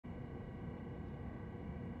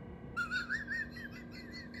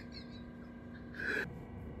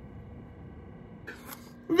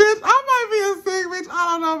Bitch, I might be a sick bitch. I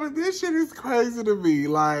don't know, but this shit is crazy to me.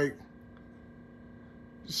 Like,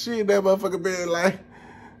 she in that motherfucker bed like,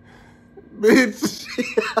 bitch.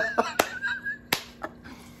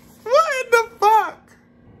 What in the fuck?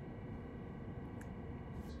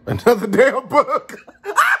 Another damn book.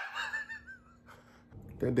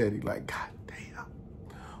 That daddy like, God damn.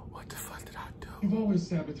 What the fuck did I do? You've always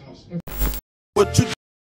sabotaged everything. What you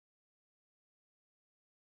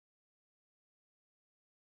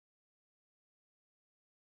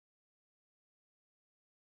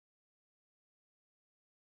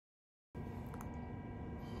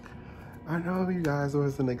I know you guys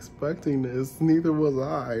wasn't expecting this, neither was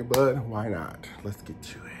I, but why not? Let's get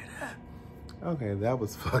to it. Okay, that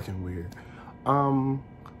was fucking weird.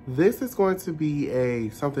 This is going to be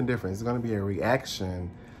something different. It's going to be a reaction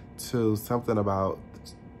to something about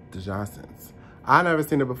the Johnsons. I never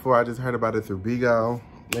seen it before. I just heard about it through BeGo.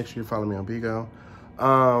 Make sure you follow me on BeGo.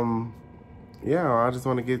 Yeah, I just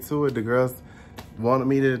want to get to it. The girls wanted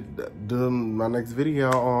me to do my next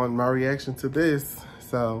video on my reaction to this,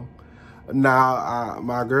 so. Now,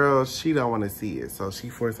 my girl, she don't want to see it, so she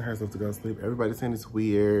forcing herself to go to sleep. Everybody's saying it's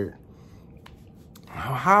weird.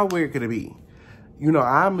 How weird could it be? You know,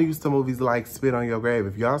 I'm used to movies like Spit on Your Grave.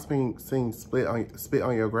 If y'all seen Spit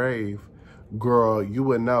on Your Grave, girl, you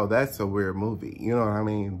would know that's a weird movie. You know what I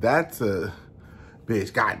mean? That's a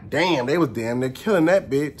bitch. God damn, they was damn near killing that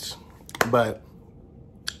bitch. But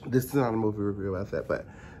this is not a movie review about that. But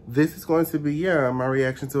this is going to be, yeah, my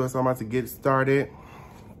reaction to it. So I'm about to get started.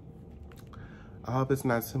 I hope it's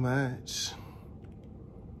not too much.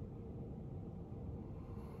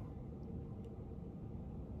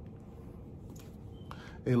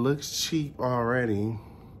 It looks cheap already.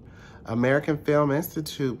 American Film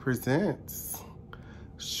Institute presents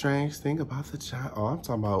Strange Thing About the Johnson. Oh, I'm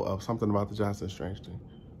talking about something about the Johnson strange thing.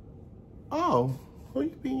 Oh, who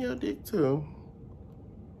you being your dick to?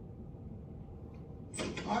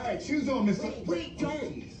 All right, shoes on, mister. Wait,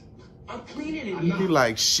 don't. I'm cleaning it. He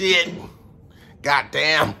like, shit.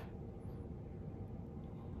 Goddamn.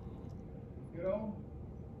 You know?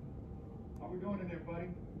 How we doing in there, buddy?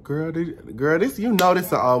 Girl, this, you know this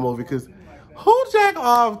is an old movie, because who jack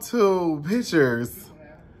off to pictures?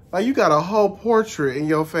 Like, you got a whole portrait in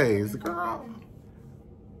your face, girl.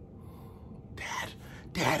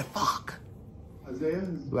 Dad, fuck.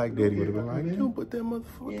 Like, Daddy would have been like, you put that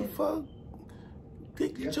motherfucker, what the fuck?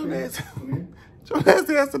 Get your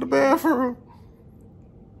nasty ass to the bathroom.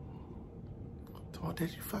 Oh,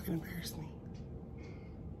 Dad, you fucking embarrassed me.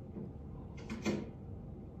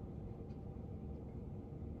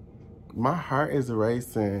 My heart is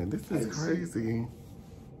racing. This is crazy.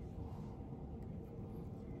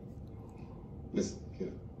 Listen,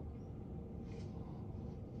 kid.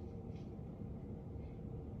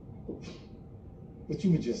 What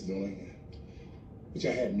you were just doing, which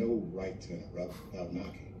I had no right to interrupt without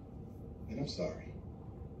knocking. And I'm sorry.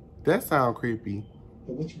 That sounds creepy.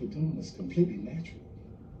 But what you were doing was completely natural.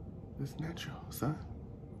 It's natural, son.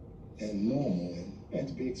 And normal and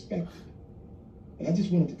to be expected. And I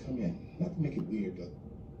just wanted to come in, not to make it weird, but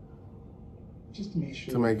just to make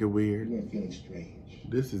sure. To make it weird. You weren't feeling strange.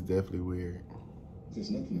 This is definitely weird. There's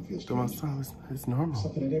nothing to feel Come on, strange. son, it's normal.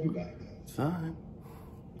 Something that everybody does. Son.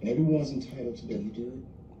 And everyone's entitled to. Do you do it?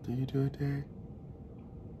 Do you do it, Dad?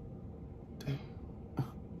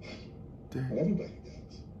 Dad. Well, everybody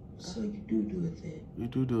does. So you do it, Dad. You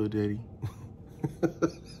do it, Daddy.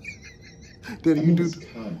 Daddy, you do.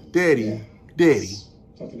 Daddy, Yeah. Daddy. It's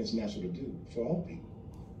something that's natural to do for all people.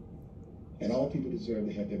 And all people deserve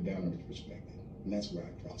to have their boundaries respected. And that's where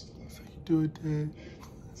I crossed the line. So you do it, Dad.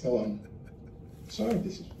 So I'm sorry if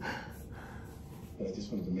this is weird. But I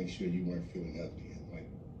just wanted to make sure you weren't feeling ugly. And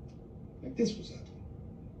like this was ugly.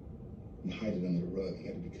 And hide it under the rug. It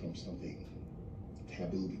had to become something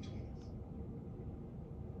taboo between us.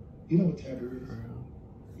 You know what taboo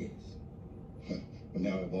is? Yes. But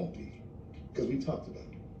now it won't be. Because we talked about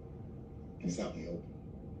it. And it's out in the open.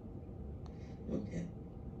 Okay.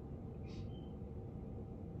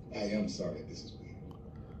 I am sorry if this is weird.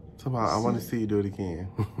 I want to see you do it again.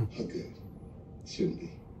 Oh, good. Shouldn't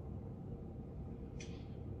be.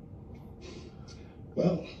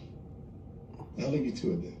 Well, I'll leave you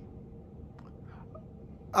to it then.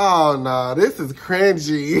 Oh, no, this is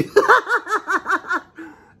cringy.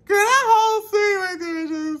 Girl, that whole scene right there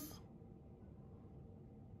just...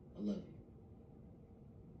 I love you.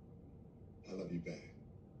 I love you back.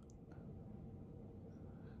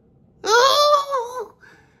 Oh,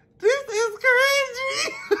 this is cringy.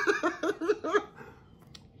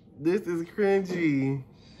 This is cringy.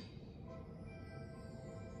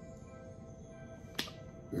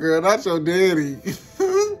 Girl, not your daddy.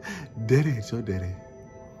 Daddy, it's your daddy.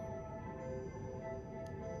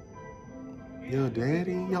 Your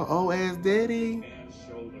daddy, your old ass daddy.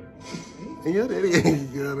 And your daddy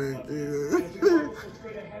ain't got it.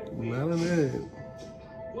 None of that.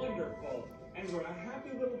 Wonderful. And we're a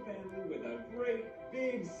happy little family with a great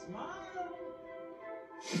big smile.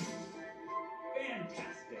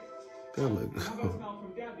 Fantastic. That look How about smile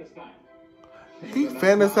from Dad this time? He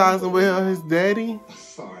fantasizing with his daddy.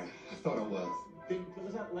 Sorry, I thought I was.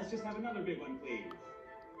 Let's just have another big one, please.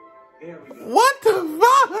 There we go. What the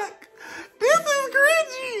fuck? This is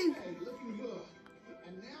cringy. Hey, looking good.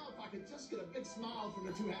 And now if I could just get a big smile from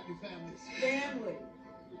the two happy families. Family.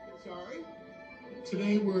 Sorry?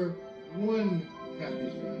 Today we're one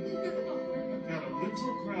happy family. I've got a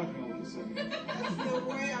little crowd all of a sudden. That's the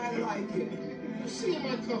way I like it. You see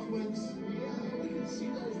my cufflinks? Yeah, we can see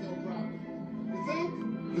those, no problem. You think?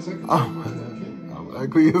 Because I can Oh my God. I'm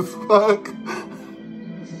ugly as fuck.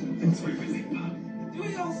 Do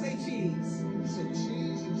we all say cheese? You say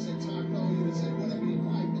cheese, you say taco, you say whatever you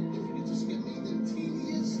like. But if you could just give me the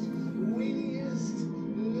teeniest, weeniest,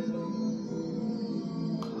 little...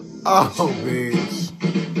 Oh, bitch.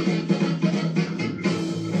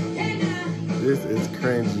 This is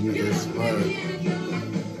cringy as fuck.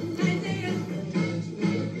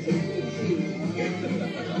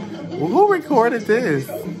 Well, who recorded this?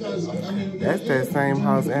 That's that same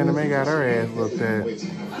house Anime got her ass looked at.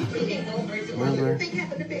 Remember? Have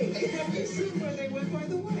you seen where they went, by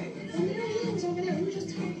the way?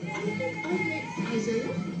 Isaiah?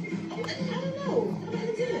 I don't know.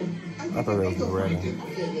 I thought that was Loretta.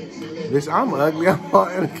 Bitch, I'm ugly. I'm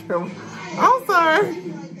on the camera. I'm sorry.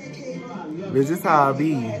 Bitch, this how I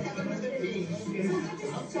be.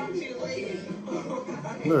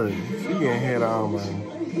 Look, she getting head on, man.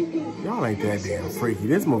 Y'all ain't that damn freaky.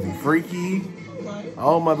 This movie freaky.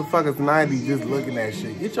 All motherfuckers 90 just looking at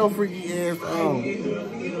shit. Get your freaky ass on.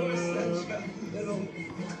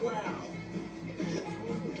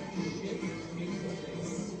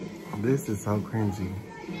 This is so cringy.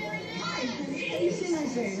 Have you seen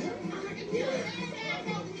Isaiah?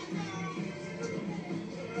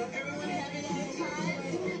 Everyone having a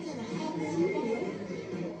good time?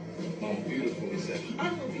 Oh, beautiful reception. I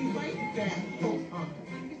will be right back.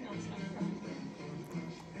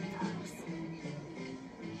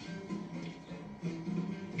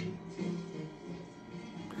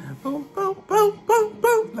 Boom, boom, boom, boom,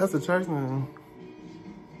 boom. That's a church name.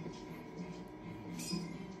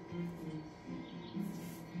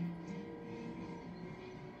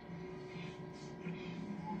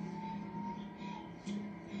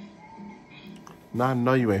 Now I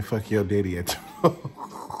know you ain't fuck your daddy at all.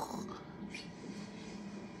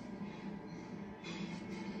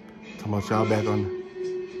 Talking about y'all back on.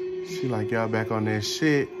 She like y'all back on that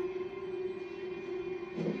shit.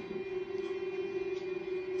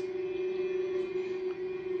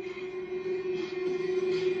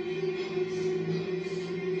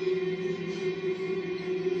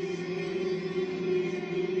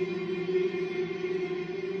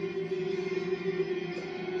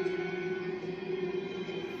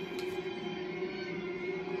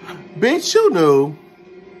 Bitch, you knew.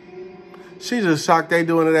 She just shocked they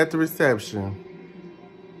doing it at the reception.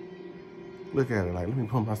 Look at her like, let me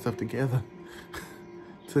put my stuff together.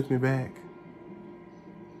 Took me back.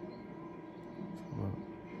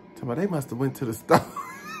 Tell me, they must have went to the store.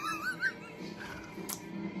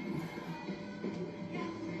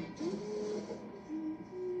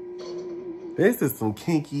 This is some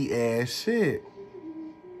kinky ass shit.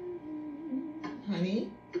 Honey,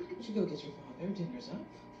 you should go get your father. Dinner's up.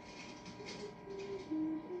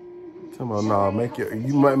 Tell me, no, make it.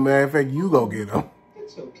 You might, matter of fact, you go get him.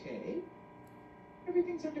 It's okay.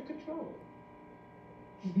 Everything's under control.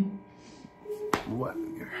 What?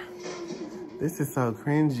 This is so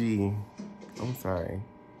cringy. I'm sorry.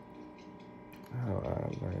 How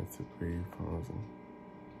I learned to breathe, posing.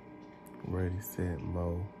 Ready, set,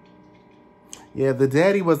 mo. Yeah, the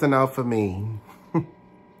daddy wasn't out for me.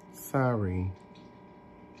 Sorry.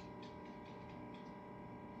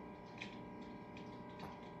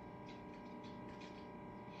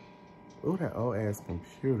 Ooh, that old ass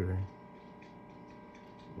computer.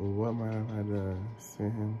 What might have I done?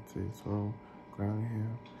 Send him to his room, ground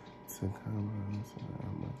him to come on.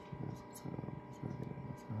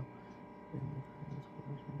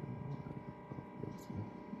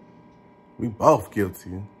 We both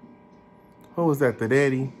guilty. Who was that, the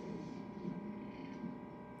daddy?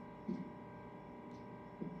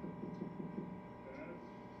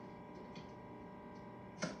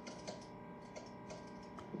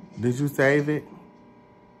 Did you save it?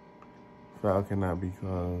 File cannot be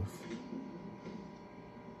closed.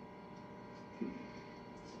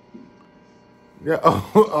 Yeah,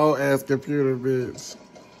 oh, ass computer, bitch.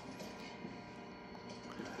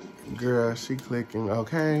 Girl, she clicking.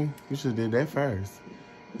 Okay, you should have did that first.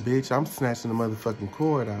 Bitch, I'm snatching the motherfucking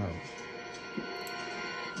cord out.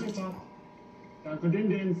 Hey, Pop. Time for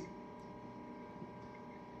din-dins.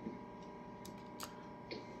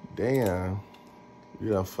 Damn. You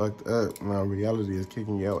done fucked up. My reality is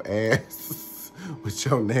kicking your ass with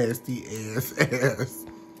your nasty ass.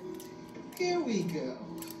 Here we go.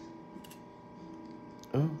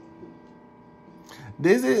 Oh.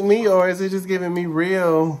 This is me, or is it just giving me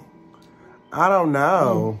real, I don't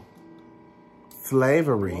know,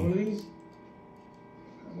 slavery? One of these?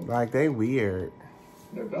 Like, they weird.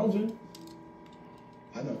 They're Belgian.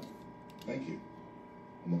 I know. Thank you.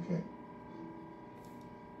 I'm okay.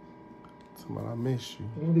 Somebody, I miss you.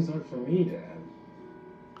 Well, these aren't for me, Dad.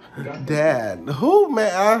 You got this. Dad. Who,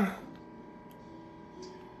 man?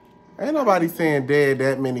 Ain't nobody saying dad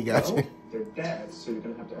that many got Well, you. they're Dad's, so you're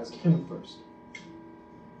gonna have to ask him first.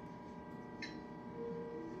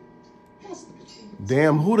 Pass the potatoes.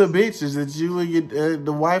 Damn, who the bitch? Is it you or your,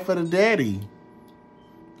 the wife of the daddy?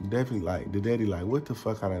 Definitely like, the daddy like, what the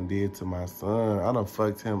fuck I done did to my son? I done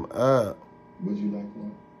fucked him up. Would you like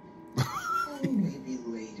one? Oh, maybe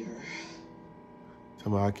later.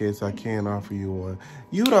 Tell me, I guess I can offer you one.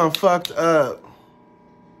 You done fucked up.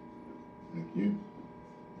 Thank you.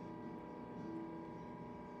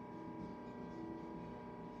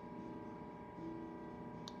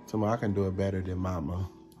 Tell me, I can do it better than mama.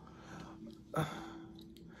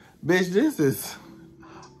 Bitch, this is,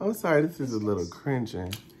 I'm sorry, this is a little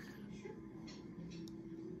cringing.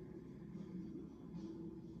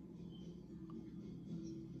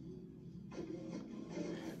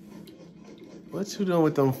 What you doing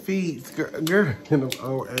with them feet, girl, in them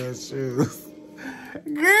old ass shoes?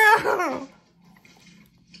 Girl!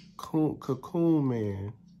 Cocoon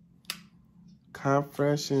man.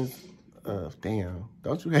 Compressions of, damn.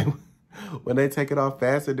 Don't you hate when they take it off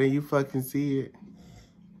faster than you fucking see it?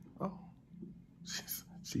 Oh,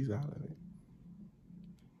 she's out of it.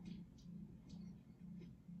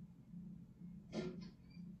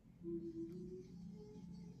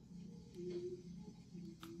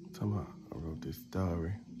 Come on, I wrote this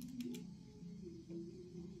story.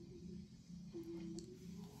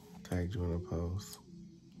 Tagged you in a post.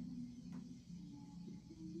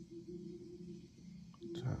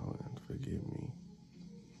 Child, forgive me.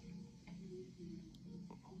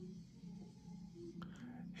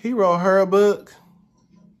 He wrote her a book.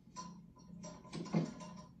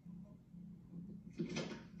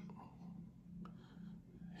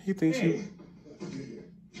 He thinks Hey.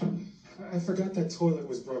 I forgot that toilet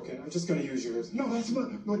was broken. I'm just gonna use yours. No, that's not.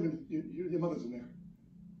 Wait a minute. Your mother's in there.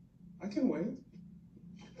 I can wait.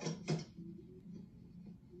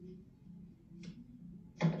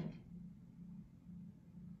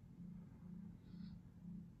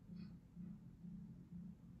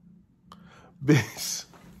 Bitch.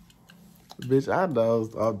 Bitch, I know.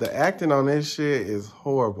 The acting on this shit is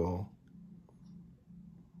horrible.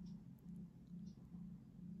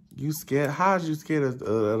 You scared? How's you scared of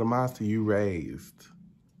the monster you raised?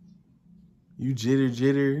 You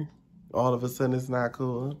jitter. All of a sudden it's not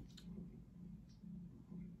cool.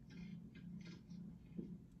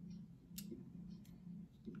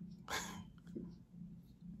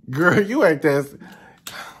 Girl, you ain't that...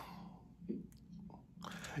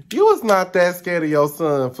 You was not that scared of your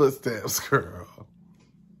son's footsteps, girl.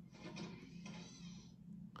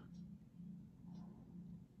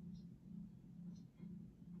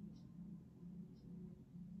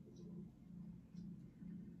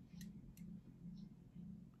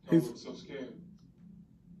 I was so scared.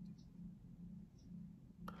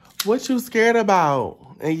 What you scared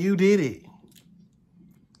about? And you did it.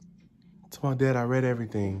 To my dad, I read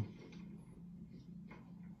everything.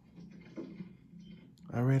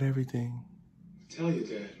 I read everything. Tell you,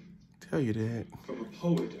 Dad. Tell you that. From a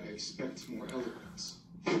poet, I expect more eloquence.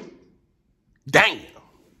 Damn!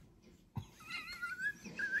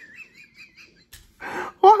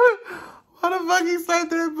 Why the fuck you set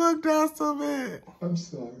that book down so bad? I'm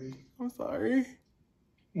sorry. I'm sorry.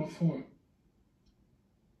 What for?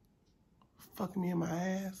 Fucking me in my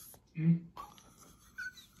ass. Hmm?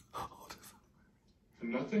 For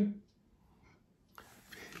nothing?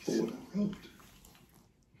 For what I wrote.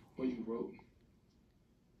 What you wrote?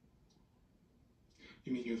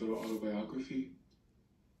 You mean your little autobiography?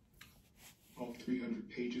 All 300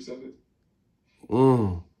 pages of it?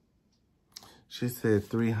 She said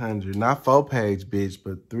 300. Not 4-page, bitch,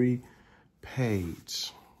 but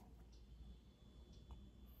 3-page.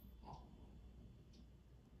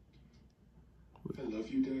 I love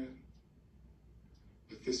you, Dad.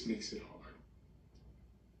 But this makes it hard.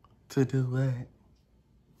 To do what?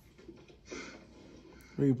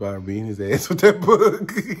 We better beating his ass with that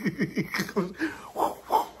book.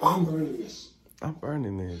 I'm burning this. I'm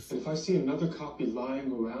burning this. If I see another copy lying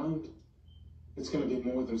around, it's gonna be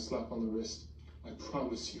more than a slap on the wrist. I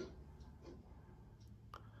promise you.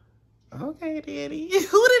 Okay, Daddy. Who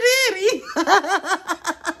the daddy?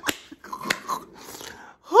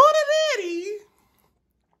 Who the daddy?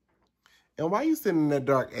 And why you sitting in that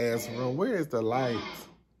dark ass room? Where is the light?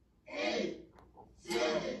 8, 7,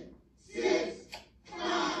 6,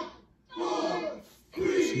 5, 4,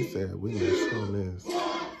 3. She said, we not showing this.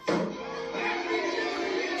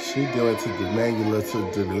 She doing to the manual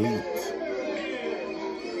to delete.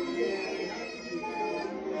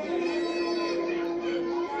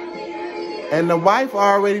 And the wife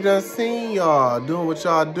already done seen y'all doing what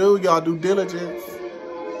y'all do. Y'all due diligence.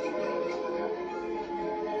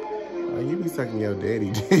 Oh, you be sucking your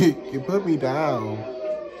daddy dick. You put me down.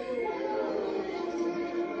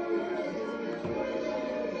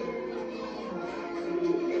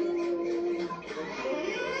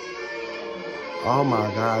 Oh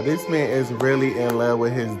my God, this man is really in love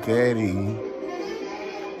with his daddy.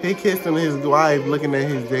 He kissing his wife, looking at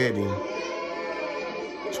his daddy.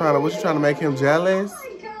 What you trying to make him jealous? Oh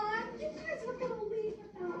my God, you guys were gonna leave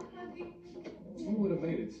without hugging. We would have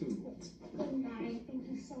made it too. Good night. Thank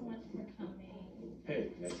you so much for coming. Hey,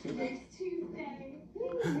 next Tuesday. Next Tuesday.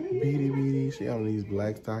 Beady, she on these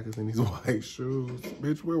black stockings and these white shoes.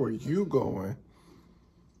 Bitch, where were you going?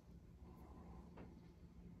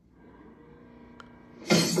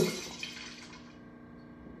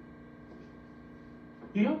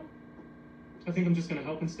 You know, I think I'm just gonna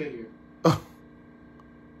help and stay here.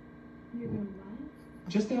 You're gonna what?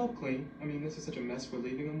 Just to help clean. I mean, this is such a mess we're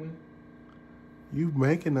leaving them with. You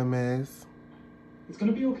making a mess. It's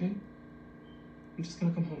gonna be okay. I'm just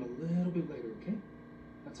gonna come home a little bit later, okay?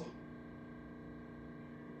 That's all.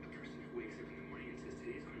 The person who wakes up in the morning and says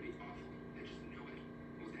today's gonna be awful. I just know it.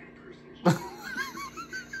 Well, that person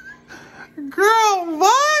is Girl,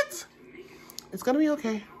 what? It's gonna be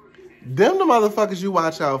okay. Them the motherfuckers you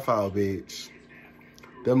watch out for, bitch.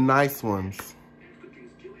 Them nice ones.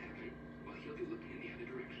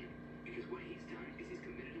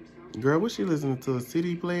 Girl, was she listening to a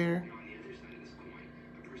CD player?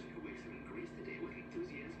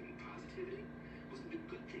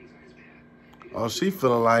 Oh, she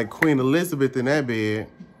feeling like Queen Elizabeth in that bed.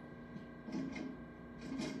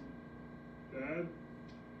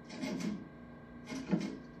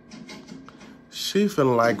 She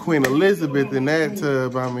feeling like Queen Elizabeth in that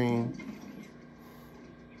tub, I mean.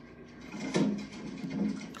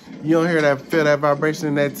 You don't hear that, feel that vibration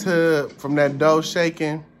in that tub from that dough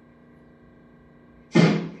shaking?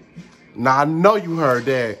 Now, I know you heard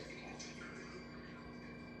that.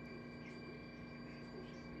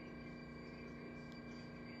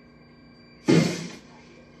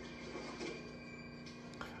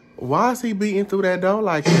 Why is he beating through that dough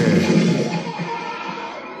like that?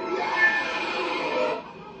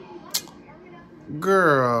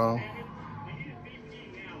 Girl.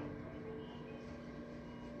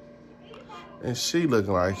 And she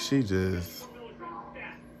looking like she just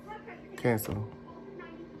cancel.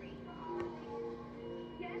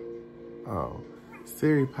 Oh,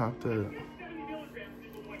 Siri popped up.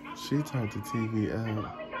 She turned the TV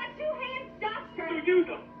up. So use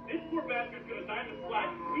them. This poor bastard's gonna die in the slack.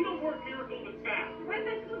 We don't work miracles as fast. My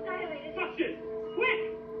vessel dilated. Suck it.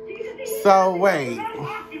 Quick! So wait.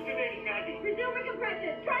 Oxygenating, Maggie. Resume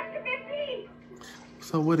compression. Track to 15.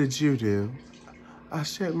 So what did you do? I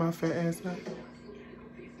shut my fat ass up.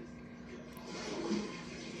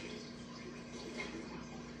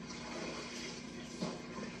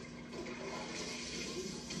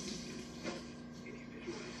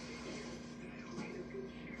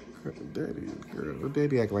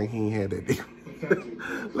 Daddy act like he ain't had that dick.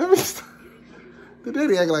 Let me stop. The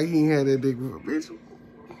daddy act like he ain't had that dick, bitch.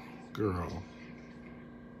 Girl,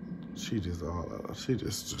 she just all out. She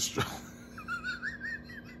just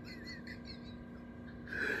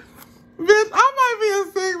bitch. I might be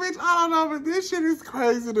a sick bitch. I don't know, but this shit is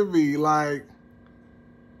crazy to me. Like,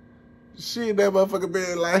 she in that motherfucker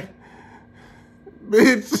bed, like,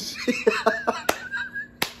 bitch.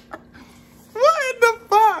 What in the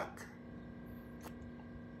fuck?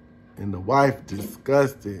 And the wife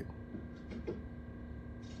disgusted.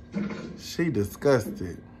 She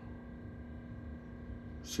disgusted.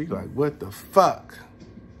 She like, what the fuck?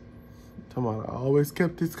 Come on, I always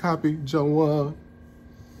kept this copy, Joanne.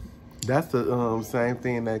 That's the same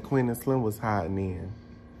thing that Queen and Slim was hiding in.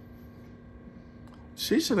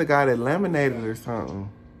 She should have got it laminated or something.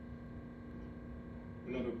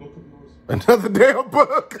 Another book of yours? Another damn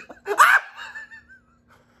book.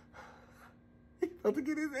 about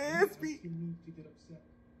to get his ass beat. Asking me to get upset.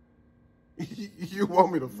 You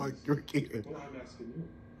want me to fuck your kid? Well, I'm asking you.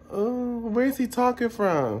 Oh, where's he talking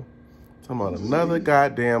from? Talking about another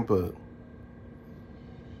goddamn book.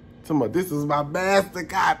 Talking about this is my master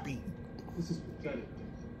copy. This is pathetic.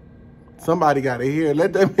 Somebody got to hear.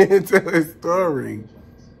 Let that man tell his story.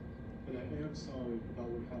 And I am sorry about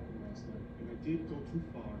what happened last night. And I did go too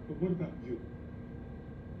far. But what about you?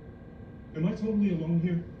 Am I totally alone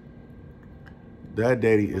here? That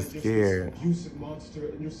daddy Am I is just scared. this abusive monster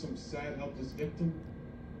and you're some sad, helpless victim?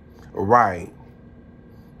 Right.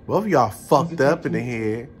 Both of y'all fucked up in the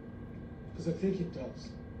head. Because I think it does.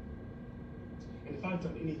 And if I've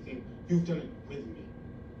done anything, you've done it with me.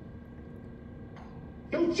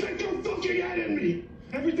 Don't check your fucking head at me!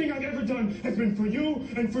 Everything I've ever done has been for you,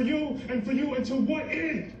 and for you, and for you, until what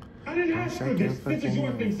end? I didn't ask for this. This is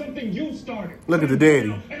your thing, something you started. Look at the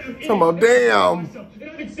daddy. Talking about damn.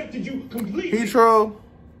 And I've accepted you completely. He troll.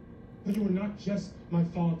 But you are not just my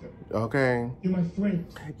father. Okay. You're my friend.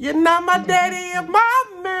 You're not my daddy, you're my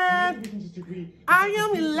Maybe man. we can just agree. I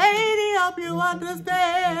am your lady, hope you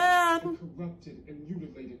understand. Corrupted and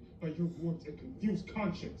mutilated by your warped and confused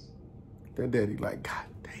conscience. That daddy like, God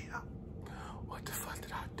damn. What the fuck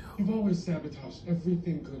did I do? You've always sabotaged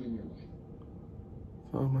everything good in your life.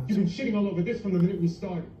 So much. You've been shitting all over this from the minute we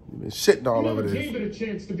started. You've been shitting all You over never this. gave it a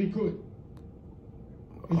chance to be good.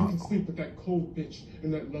 And you can sleep with that cold bitch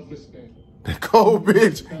in that loveless bed. The cold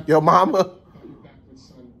bitch, your mama. About your backwards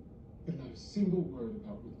son, but not a single word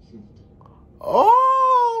about what you've done.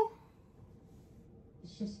 Oh.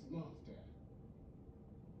 It's just love, Dad.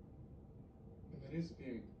 And that is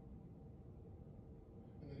big.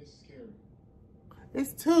 And that is scary.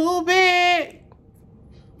 It's too big.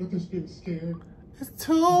 But there's being scared. It's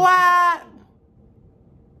too wide.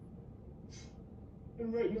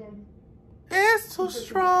 And right now, It's too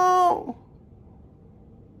strong.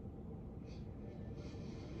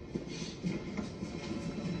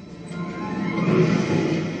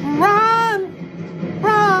 Run,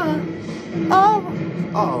 run.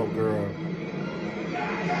 Oh, girl.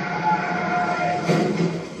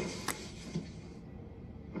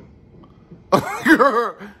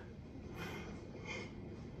 Girl.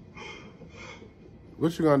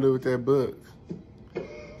 What you gonna do with that book?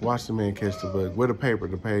 Watch the man catch the bug. With a paper,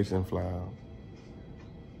 the page didn't fly out.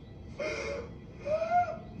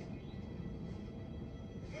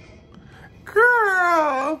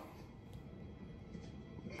 Girl,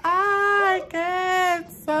 I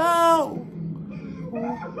get so.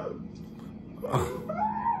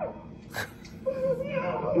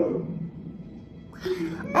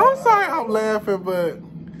 I'm sorry I'm laughing, but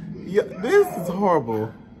yeah, this is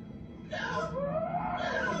horrible.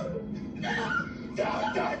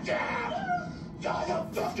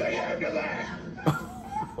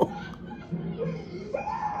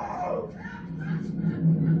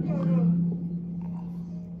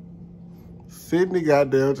 Sydney,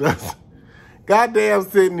 goddamn, just goddamn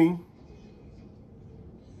Sydney.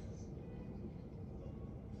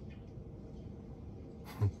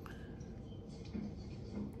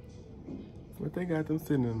 What they got them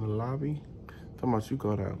sitting in the lobby? Talking about you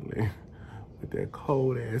go down there with that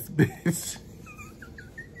cold ass bitch.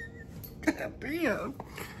 Goddamn.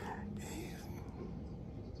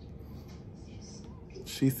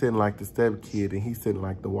 She's sitting like the step kid and he's sitting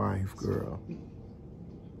like the wife, girl.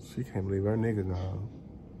 She can't believe her nigga gone.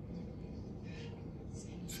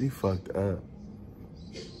 She fucked up.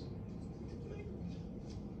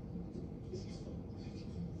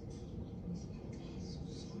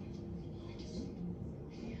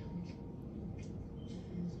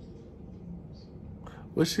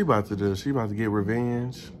 What's she about to do? She about to get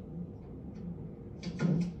revenge?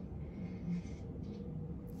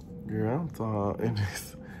 Girl, I'm talking.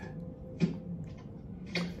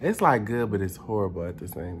 It's like good, but it's horrible at the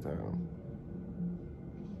same time.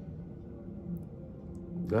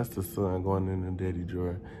 That's the son going in the daddy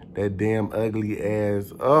drawer. That damn ugly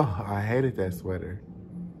ass. Oh, I hated that sweater.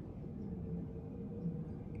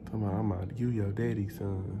 Come on, I'm out. You your daddy,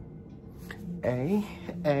 son.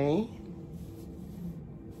 Hey.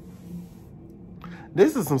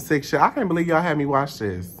 This is some sick shit. I can't believe y'all had me watch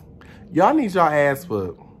this. Y'all need y'all ass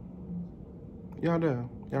whooped. Y'all do.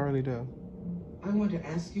 Y'all really do. I want to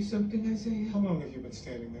ask you something, Isaiah. how long have you been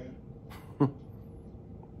standing there?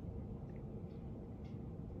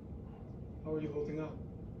 How are you holding up?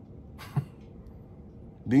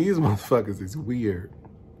 These motherfuckers is weird.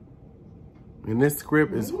 And this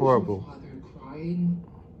script is horrible. Was your father crying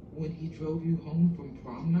when he drove you home from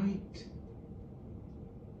prom night?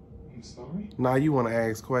 I'm sorry? Now you want to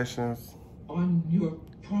ask questions? On your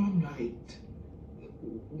prom night,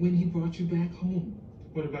 when he brought you back home.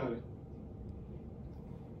 What about it?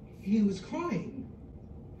 He was crying.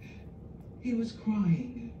 He was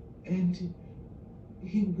crying, and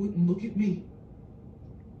he wouldn't look at me.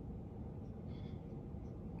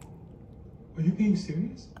 Are you being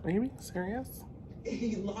serious? Are you being serious?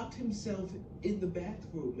 He locked himself in the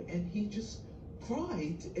bathroom, and he just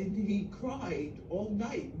cried, and he cried all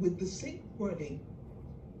night with the sink running.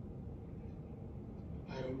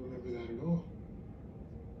 I don't remember that at all.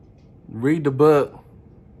 Read the book.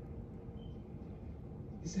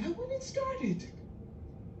 Is that when it started?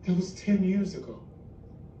 That was 10 years ago.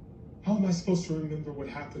 How am I supposed to remember what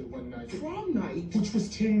happened one night? Prom night? Which was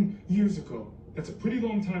 10 years ago. That's a pretty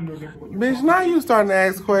long time to remember what you're Bitch, talking now about. you starting to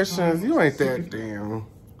ask questions. You ain't that damn.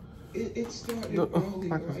 It started Look, early,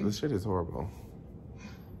 like, right? this shit is horrible.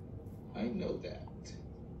 I know that.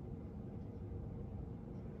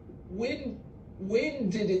 When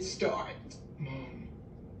did it start? Mom,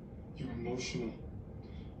 you're emotional.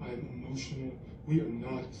 I'm emotional. We are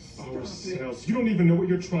not ourselves. You don't even know what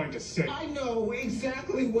you're trying to say. I know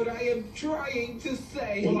exactly what I am trying to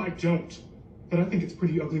say. Well, I don't. But I think it's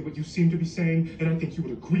pretty ugly what you seem to be saying, and I think you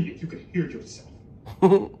would agree if you could hear yourself.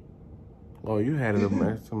 Oh, you had it a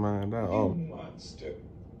mastermind. You Oh. monster.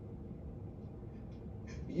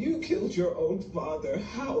 You killed your own father.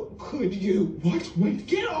 How could you? What? Wait.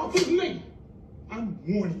 Get off of me! I'm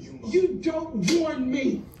warning you, Mom. You don't warn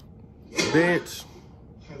me! Bitch.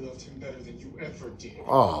 I loved him better than you ever did.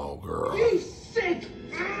 Oh, girl. You sick!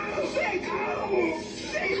 Sick!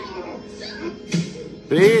 Sick!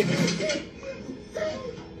 Bitch.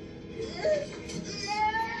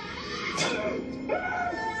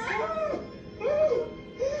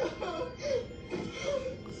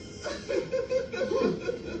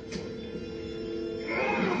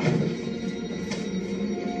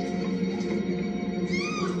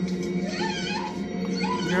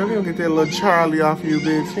 Girl, we gonna get that little Charlie off you,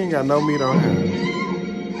 bitch. He ain't got no meat on him.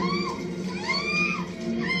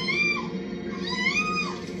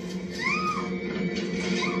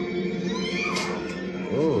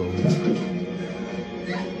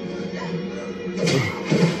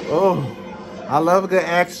 Oh, I love a good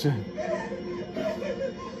action.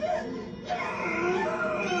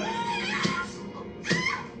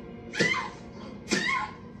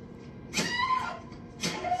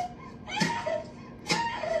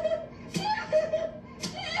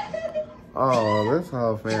 Oh, this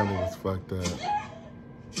whole family was fucked up.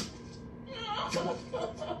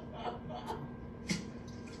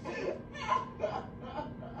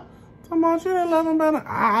 Come on, you didn't love him better.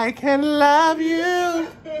 I can love you.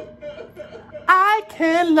 I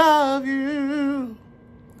can love you.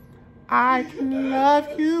 I can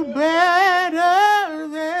love you better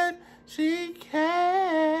than she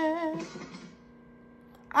can.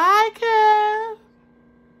 I can.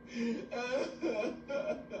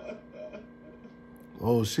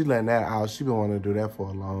 Oh, she letting that out. She been wanting to do that for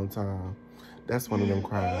a long time. That's one of them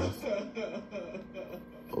cries.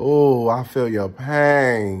 Oh, I feel your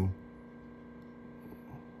pain.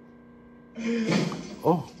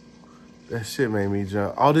 Oh, that shit made me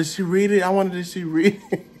jump. Oh, did she read it? I wanted to see read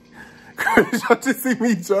it. Girl, did y'all just see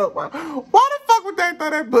me jump? Why the fuck would they throw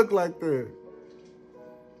that book like that?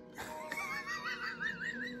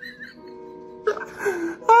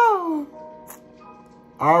 Oh.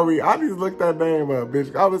 Ari, I just looked that name up,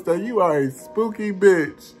 bitch. I was saying, you are a spooky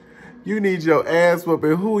bitch. You need your ass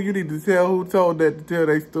whooping. Who? You need to tell who told that to tell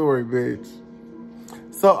their story, bitch.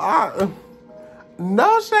 So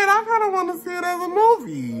no shade, I kind of want to see it as a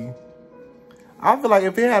movie. I feel like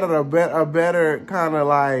if it had a better kind of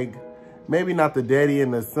like, maybe not the daddy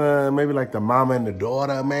and the son, maybe like the mama and the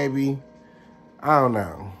daughter, maybe. I don't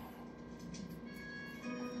know.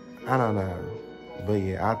 But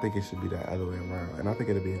yeah, I think it should be the other way around. And I think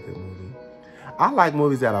it'll be a good movie. I like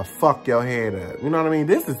movies that'll fuck your head up. You know what I mean?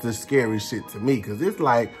 This is the scary shit to me. Because it's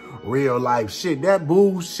like real life shit. That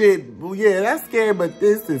bullshit. Yeah, that's scary. But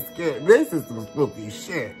this is scary. This is some spooky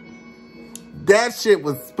shit. That shit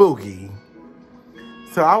was spooky.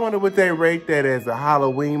 So I wonder would they rate that as a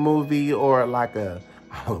Halloween movie. Or like a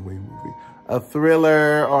Halloween movie. A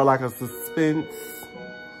thriller. Or like a suspense.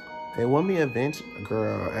 It wouldn't be adventure,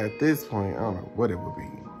 girl. At this point, I don't know what it would be.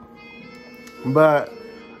 But,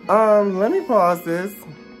 let me pause this.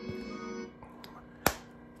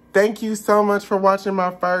 Thank you so much for watching my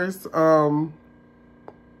first,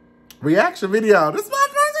 reaction video. This is my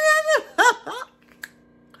first reaction.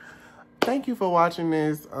 Thank you for watching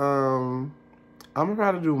this. I'm gonna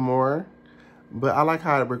try to do more. But I like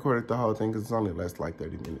how I recorded the whole thing because it's only less like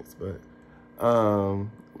 30 minutes. But,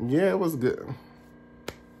 yeah, it was good.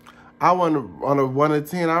 I won on a 1 to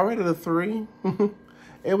 10. I rated a 3.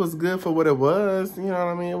 it was good for what it was. You know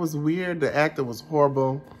what I mean? It was weird. The actor was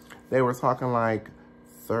horrible. They were talking like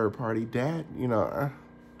third-party dad. You know,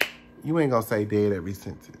 you ain't gonna say dead every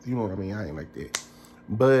sentence. You know what I mean? I ain't like that.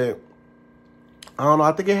 But I don't know.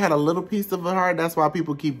 I think it had a little piece of a heart. That's why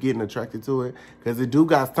people keep getting attracted to it. Because it do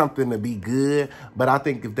got something to be good. But I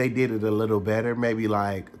think if they did it a little better, maybe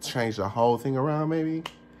like change the whole thing around maybe,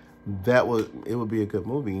 it would be a good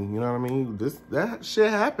movie. You know what I mean? That shit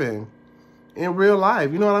happened in real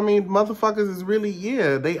life. You know what I mean? Motherfuckers is really,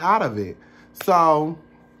 yeah, they out of it. So,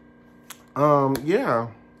 yeah.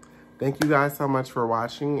 Thank you guys so much for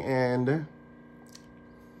watching. And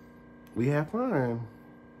we have fun.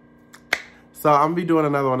 So I'm gonna be doing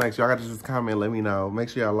another one next. Y'all got to just comment, let me know. Make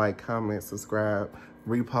sure y'all like, comment, subscribe,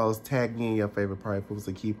 repost, tag me in your favorite part. If it was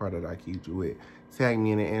a key part that I keep you with, tag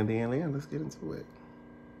me in it, and then let's get into it.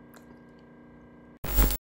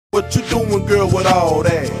 What you doing, girl, with all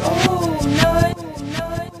that?